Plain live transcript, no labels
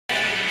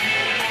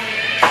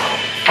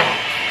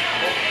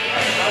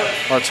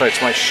Oh, that's right,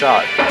 it's my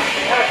shot.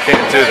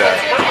 Can't do that.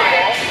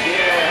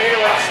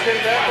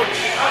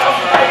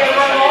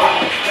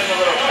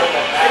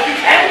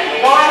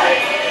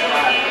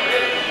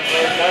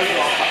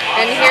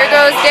 And here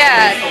goes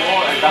Dad,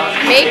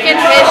 making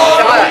his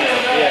shot.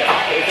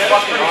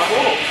 That's pretty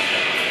cool.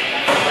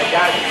 My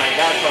dad told me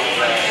that.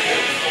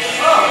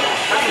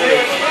 How do you hit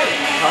it with spin?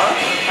 Huh?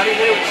 How do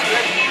you hit it with spin?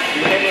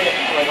 You hit it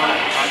like on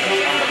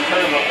the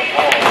curve of the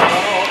ball.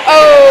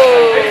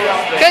 Oh,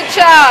 good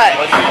shot.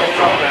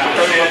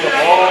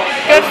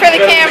 Good for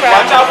the camera.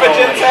 Watch out for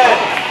Jin's head.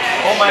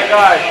 Oh my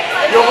god.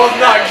 You almost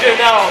knocked Jin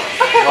out.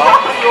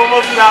 You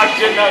almost knocked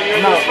Jin out.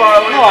 You were this far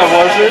away. No, I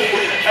wasn't.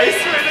 I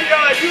swear to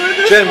God, you were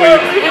this Jen, far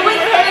away. It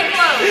was really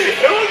close.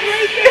 It was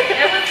right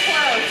there. It was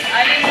close.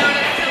 I didn't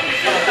notice until we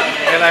saw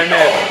something. And I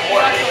missed.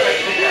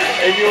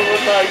 And you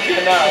almost knocked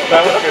Jin out.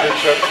 That would have been a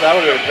trip. That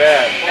would have been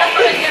bad.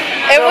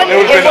 It wouldn't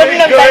have been worth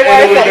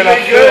It would have it.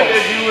 been good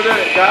if you would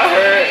have got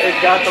her and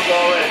got the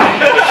ball in.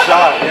 The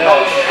shot, yeah.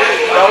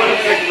 That would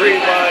have been a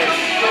great line.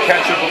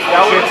 Catch it before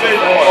That would have she hits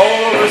been the floor.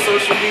 all over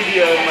social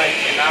media in like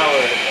an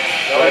hour.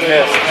 But I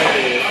missed.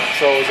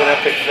 So it was an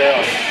epic fail.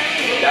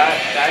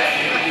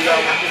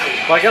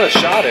 Well, I got a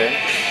shot in.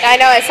 I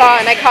know, I saw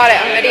it and I caught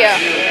it on video.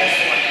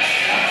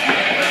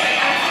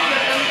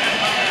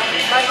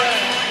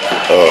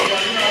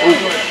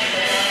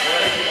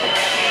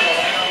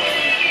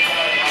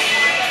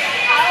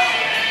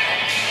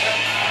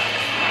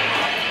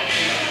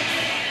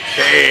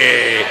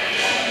 Hey.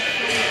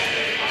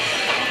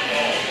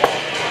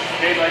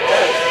 Made like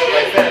this.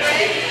 Like this.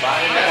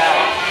 Behind the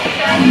back.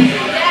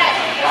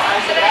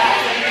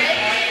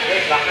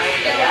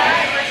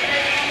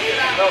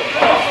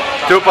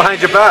 Do it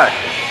behind your back.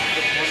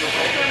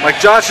 Like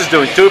Josh is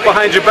doing. Do it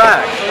behind your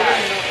back.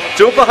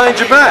 Do it behind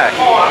your back.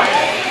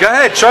 Go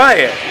ahead, try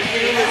it.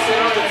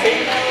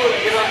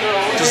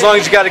 Just as long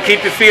as you got to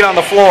keep your feet on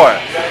the floor.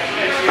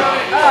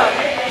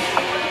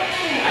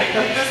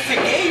 This is to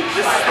Gabe.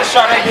 This is the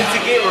shot I did to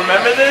Gabe.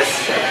 Remember this?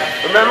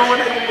 Remember when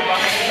I did the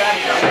behind the back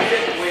shot?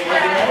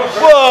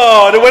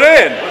 Whoa, it went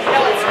in.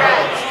 No, it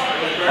scratched.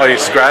 Oh, you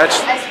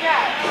scratched? I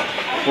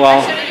scratched.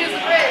 Well, Should have used the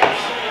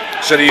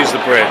bridge. should have used the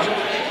bridge.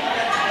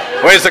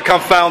 Where's the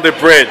confounded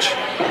bridge?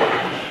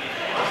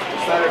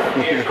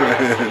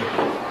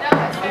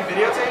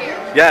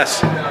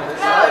 Yes.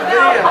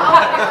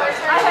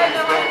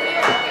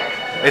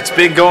 It's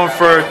been going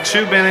for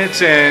 2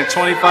 minutes and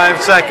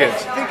 25 seconds.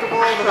 Think of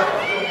all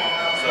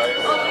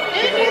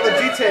the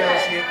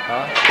details here.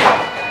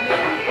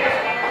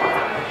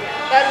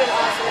 That would have been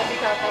awesome if you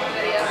caught that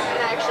video and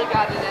I actually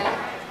got it in.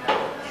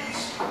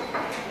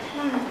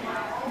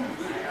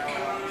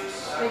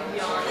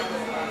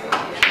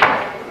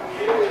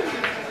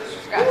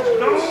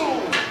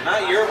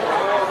 Not your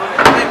ball.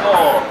 My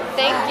ball.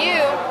 Thank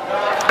you.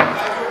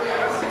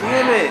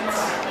 Damn it.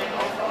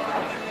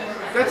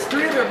 That's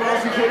 3 of their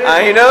balls you put in.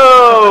 I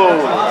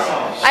know.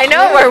 I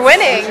know, we're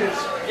winning.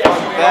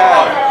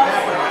 Bad.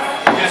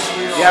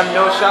 You have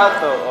no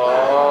shot though.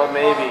 Oh,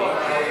 maybe.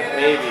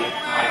 Maybe.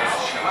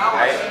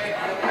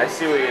 I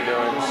see what you're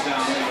doing.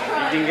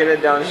 You can get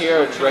it down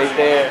here. It's right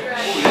there.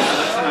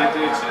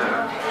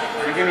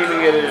 You can even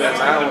get it in that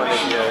one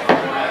if you.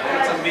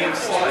 It's a mean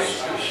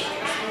slice.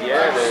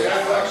 Yeah, it is.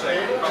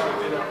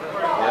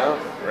 Yeah,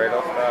 right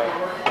off that.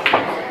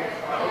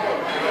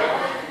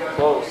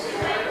 Close.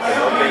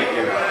 No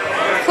bacon.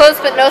 Close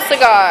but no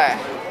cigar.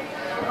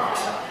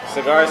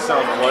 Cigars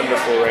sound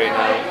wonderful right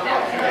now.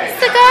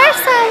 Cigars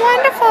sound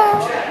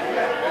wonderful.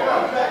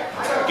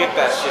 Get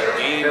that shit,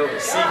 Gabe.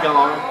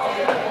 Seagon.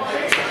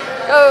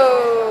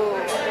 Oh.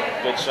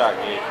 Good shot,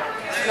 Gabe.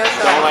 No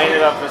Don't shot. line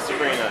it up for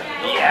Sabrina.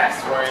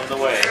 Yes, we're in the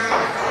way.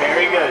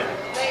 Very good.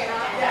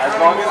 As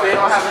long as they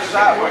don't have a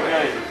shot, we're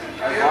good.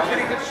 As long as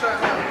you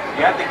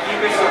have to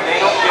keep it so they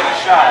don't get a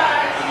shot.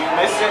 If you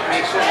miss it,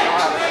 make sure they don't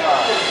have a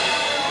shot.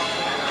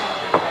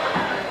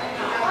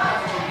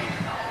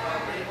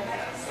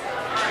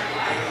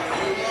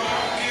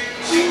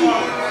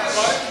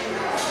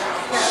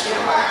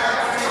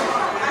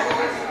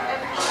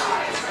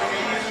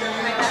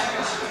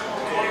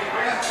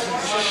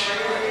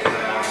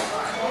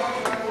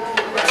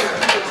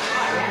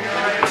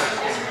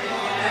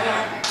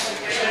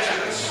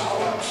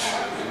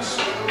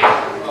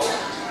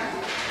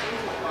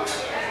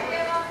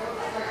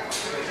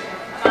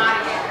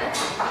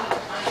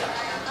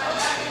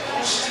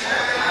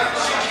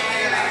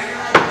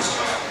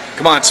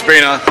 Come on,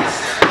 Sabrina.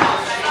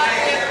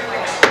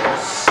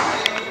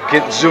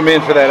 Zoom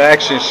in for that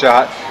action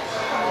shot.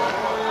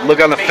 Look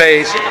on the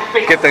face.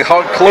 Get the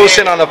close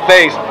in on the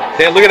face.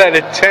 Then look at that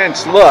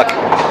intense look.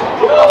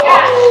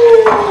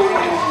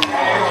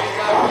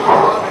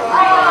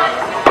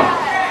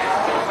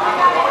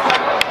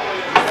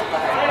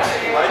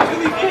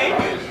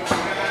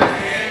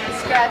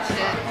 Scratched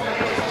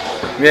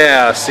it.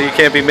 Yeah, see, you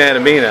can't be mad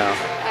at me now.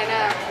 I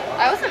know.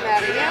 I wasn't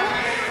mad at you.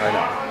 I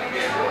know.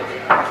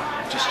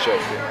 Just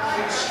joking.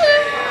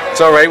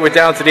 It's alright, we're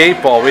down to the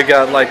 8 ball. We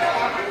got like,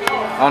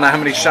 I don't know how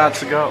many shots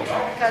to go.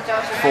 Got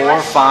Josh.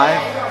 4, 5?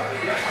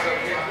 Don't miss.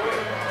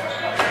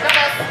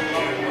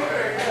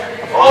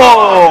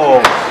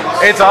 Oh,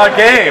 it's our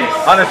game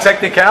on a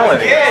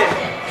technicality. That's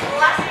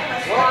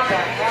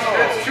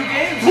 2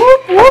 games.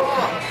 Whoop, whoop.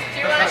 Do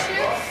you want to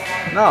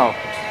shoot? No.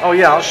 Oh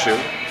yeah, I'll shoot.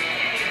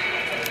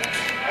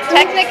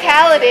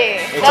 Technicality.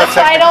 It's That's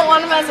a why I don't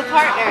want him as a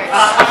partner.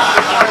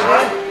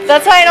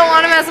 That's why I don't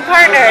want him as a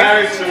partner.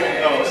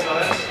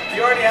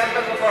 You already have him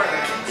as a partner.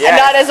 And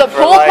not as a for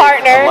pool life,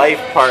 partner. A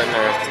life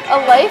partner. A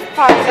life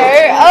partner.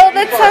 Oh,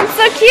 that sounds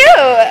so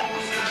cute.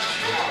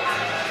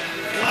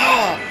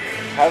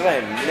 How did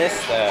I miss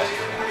that?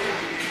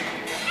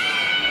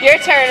 Your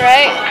turn,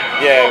 right?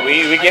 Yeah,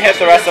 we can hit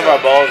the rest of our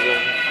balls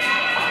in.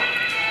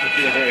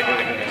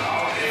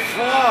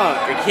 Fuck!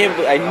 I can't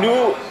believe, I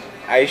knew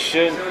I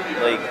shouldn't,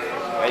 like,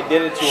 I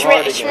did it too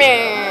hard again. I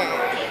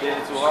did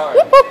it too hard.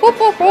 Whoop, whoop, whoop,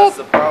 whoop, That's whoop.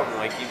 the problem,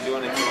 I keep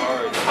doing it too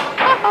hard.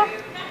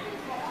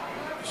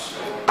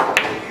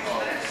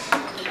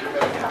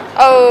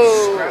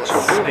 Oh,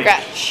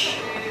 scratch.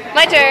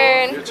 My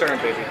turn. Your turn,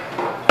 baby.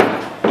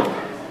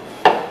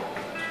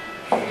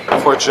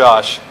 For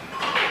Josh.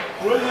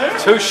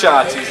 2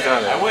 shots, he's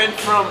done I it. went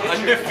from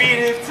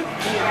undefeated to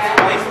being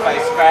twice by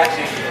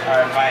scratching,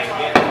 or by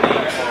getting an 8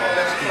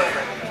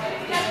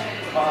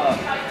 ball.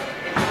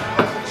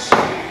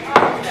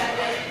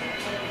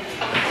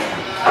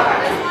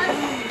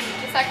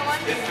 The second one?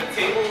 It's the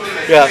table with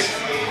the Yes. sticks.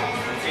 The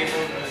table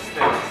with the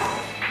sticks.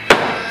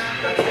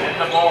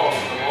 And the balls are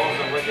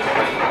wicked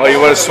right. Oh, you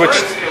want to switch?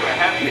 First, they were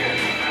heavier.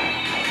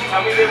 Tell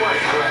me they weren't.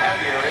 They were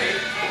heavier,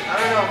 right? I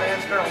don't know, man.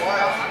 It's been a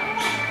while.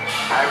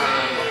 I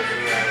remember.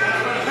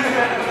 I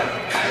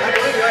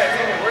believe you. I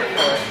think it worked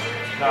for it.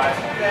 No,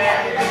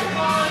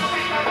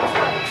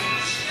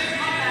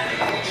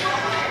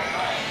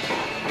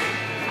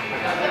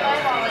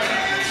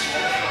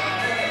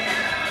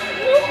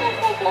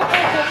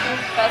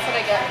 That's what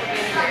I get for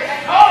being here.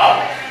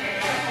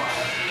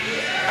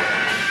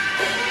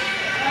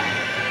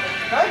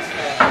 Nice,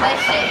 man.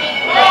 Nice shit.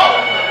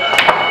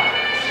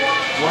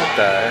 What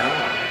the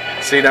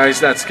hell? See, now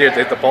he's not scared to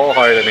hit the ball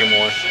hard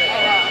anymore. I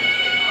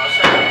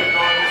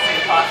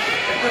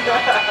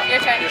know. Your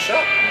turn.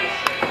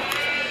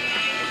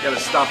 Gotta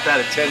stop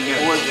that at 10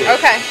 minutes.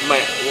 Okay.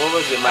 What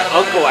was it? My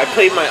uncle. I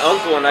played my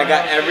uncle and I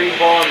got every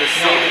ball in the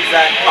same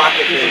exact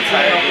pocket the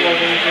entire game.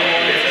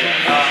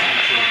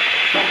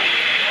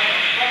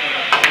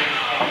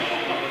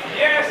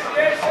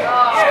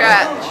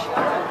 Scratch.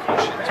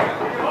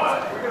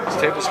 This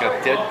table's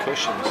got dead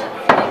cushions.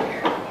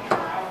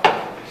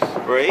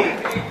 Right?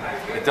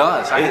 It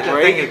does. I hit that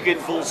Right? thing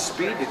at full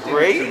speed. It didn't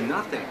Right? do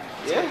nothing.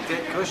 It's Yeah. got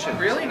dead cushions.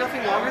 Really?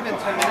 Nothing longer than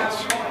 10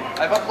 minutes?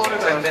 I've uploaded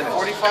 10 a minutes.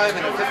 45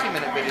 and a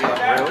 50-minute video.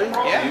 Really?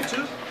 Yeah.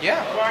 YouTube?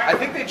 Yeah. I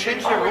think they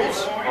changed their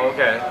rules.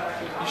 Okay.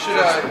 You should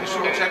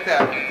go check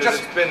that. Because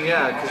it's been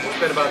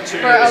about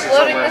 2 We're years. since I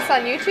uploading left. this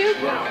on YouTube?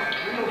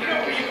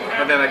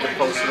 And then I could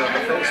post it on the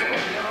Facebook.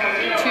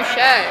 Touche.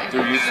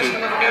 Through YouTube.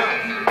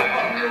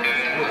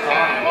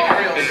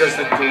 Because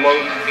the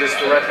load, this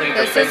directly to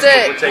This is Facebook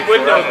it. would take You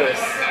would know forever.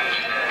 this.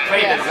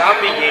 Playing a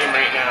zombie game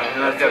right now.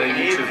 And I've got a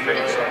YouTube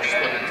page, so I'll just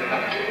put it to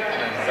that.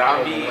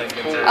 Zombie.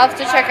 I'll have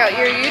to check out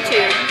your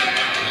YouTube.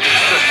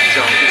 It's just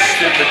junk. It's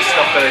stupid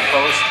stuff that I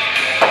post.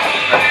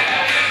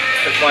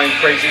 I find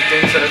crazy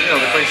things that, the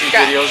crazy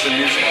Scratch. videos and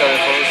music that I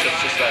post.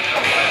 It's just that.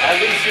 At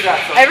least you got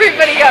some.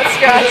 Everybody got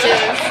scratches.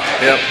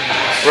 Yep.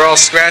 We're all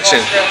scratching.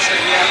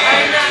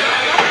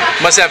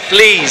 Must have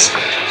fleas.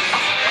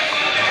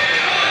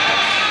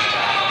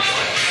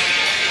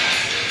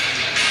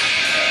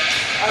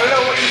 I don't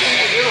know what you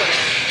think you're doing,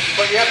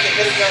 but you have to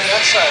hit it down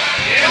that side.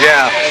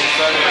 Yeah.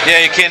 Yeah,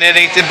 you can't hit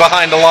anything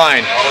behind the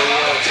line.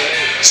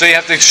 So you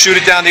have to shoot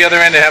it down the other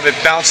end and have it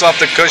bounce off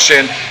the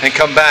cushion and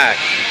come back.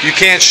 You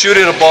can't shoot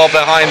at a ball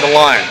behind the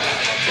line.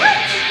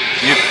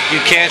 You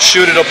can't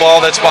shoot at a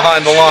ball that's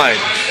behind the line.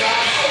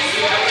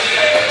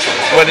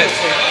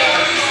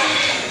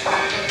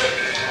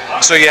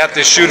 So you have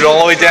to shoot it all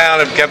the way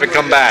down and have it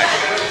come back.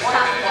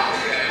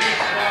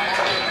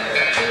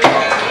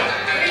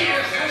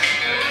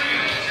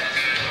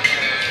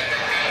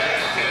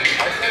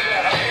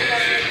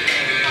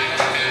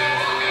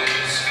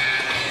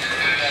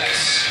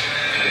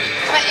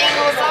 My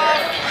angle's off.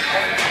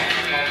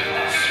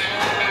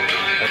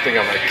 I think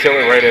I'm gonna kill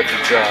it right after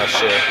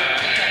Josh.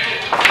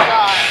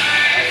 God.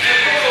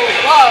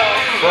 Whoa.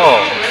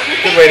 Whoa,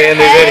 good way to end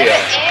the video.